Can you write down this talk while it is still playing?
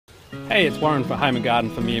Hey, it's Warren for Home and Garden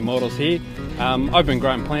for Mere Mortals here. I've been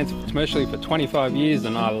growing plants commercially for 25 years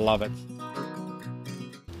and I love it.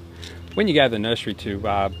 When you go to the nursery to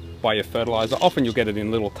buy your fertilizer, often you'll get it in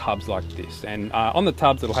little tubs like this, and on the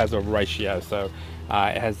tubs it has a ratio, so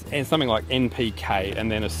it has something like NPK and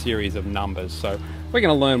then a series of numbers. So we're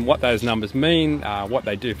going to learn what those numbers mean, what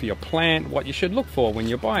they do for your plant, what you should look for when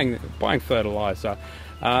you're buying fertilizer.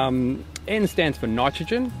 N stands for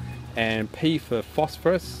nitrogen, and P for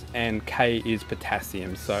phosphorus, and K is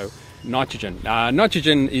potassium. So nitrogen.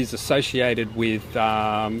 Nitrogen is associated with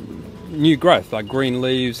new growth, like green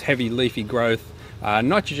leaves, heavy leafy growth.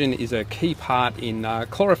 Nitrogen is a key part in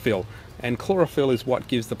chlorophyll, and chlorophyll is what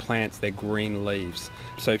gives the plants their green leaves.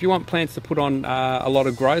 So if you want plants to put on a lot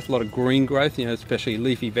of growth, a lot of green growth, especially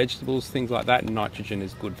leafy vegetables, things like that, nitrogen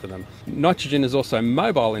is good for them. Nitrogen is also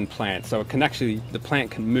mobile in plants, so the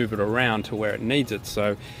plant can move it around to where it needs it.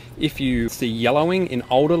 So if you see yellowing in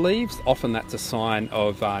older leaves, often that's a sign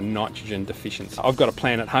of nitrogen deficiency. I've got a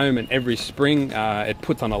plant at home, and every spring it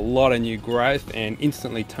puts on a lot of new growth and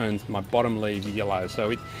instantly turns my bottom leaves yellow.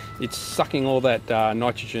 So it's sucking all that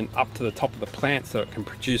nitrogen up to the top of the plant so it can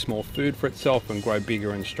produce more food for itself and grow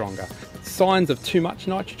bigger and stronger. Signs of too much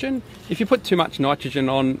nitrogen: if you put too much nitrogen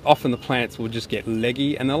on, often the plants will just get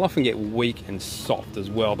leggy, and they'll often get weak and soft as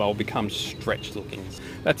well. They'll become stretched looking.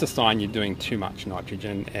 That's a sign you're doing too much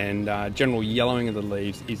nitrogen, and general yellowing of the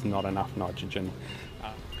leaves is not enough nitrogen.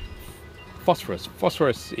 Phosphorus.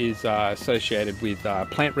 Phosphorus is associated with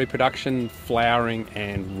plant reproduction, flowering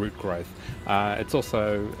and root growth. It's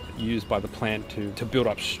also used by the plant to build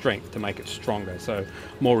up strength, to make it stronger, so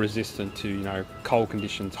more resistant to cold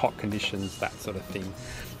conditions, hot conditions, that sort of thing.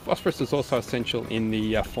 Phosphorus is also essential in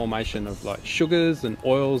the formation of like sugars and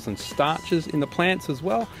oils and starches in the plants as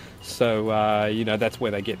well. So that's where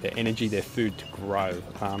they get their energy, their food to grow.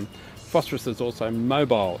 Phosphorus is also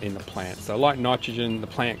mobile in the plant, so like nitrogen, the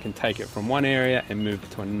plant can take it from one area and move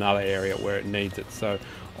it to another area where it needs it. So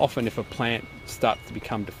often if a plant starts to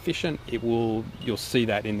become deficient, you'll see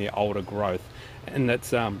that in the older growth, and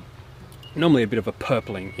that's normally a bit of a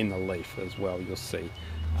purpling in the leaf as well, you'll see.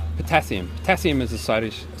 Potassium. Potassium is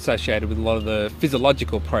associated with a lot of the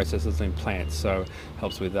physiological processes in plants, so it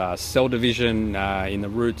helps with cell division in the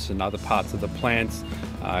roots and other parts of the plants.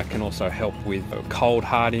 Can also help with cold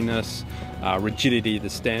hardiness, rigidity of the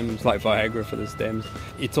stems, like Viagra for the stems.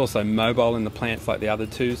 It's also mobile in the plants like the other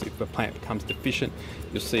two, so if the plant becomes deficient,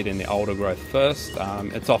 you'll see it in the older growth first.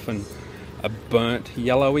 It's often a burnt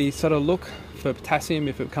yellowy sort of look for potassium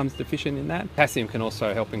if it becomes deficient in that. Potassium can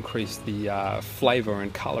also help increase the flavour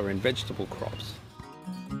and colour in vegetable crops.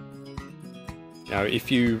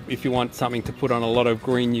 If you want something to put on a lot of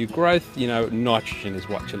green new growth, nitrogen is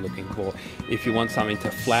what you're looking for. If you want something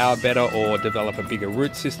to flower better or develop a bigger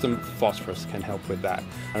root system, phosphorus can help with that.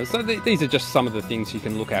 So these are just some of the things you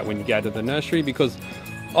can look at when you go to the nursery, because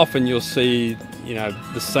often you'll see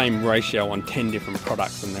the same ratio on 10 different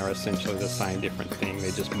products, and they're essentially the same different thing.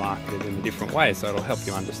 They're just marketed in a different way, so it'll help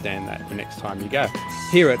you understand that the next time you go.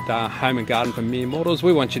 Here at Home and Garden for Mere Mortals,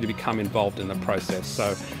 we want you to become involved in the process,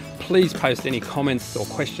 so please post any comments or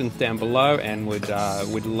questions down below, and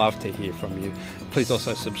we'd love to hear from you. Please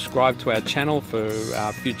also subscribe to our channel for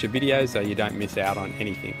future videos so you don't miss out on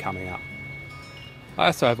anything coming up. I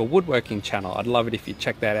also have a woodworking channel. I'd love it if you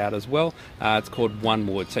check that out as well. It's called One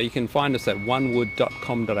Wood. So you can find us at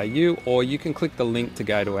onewood.com.au, or you can click the link to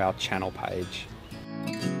go to our channel page.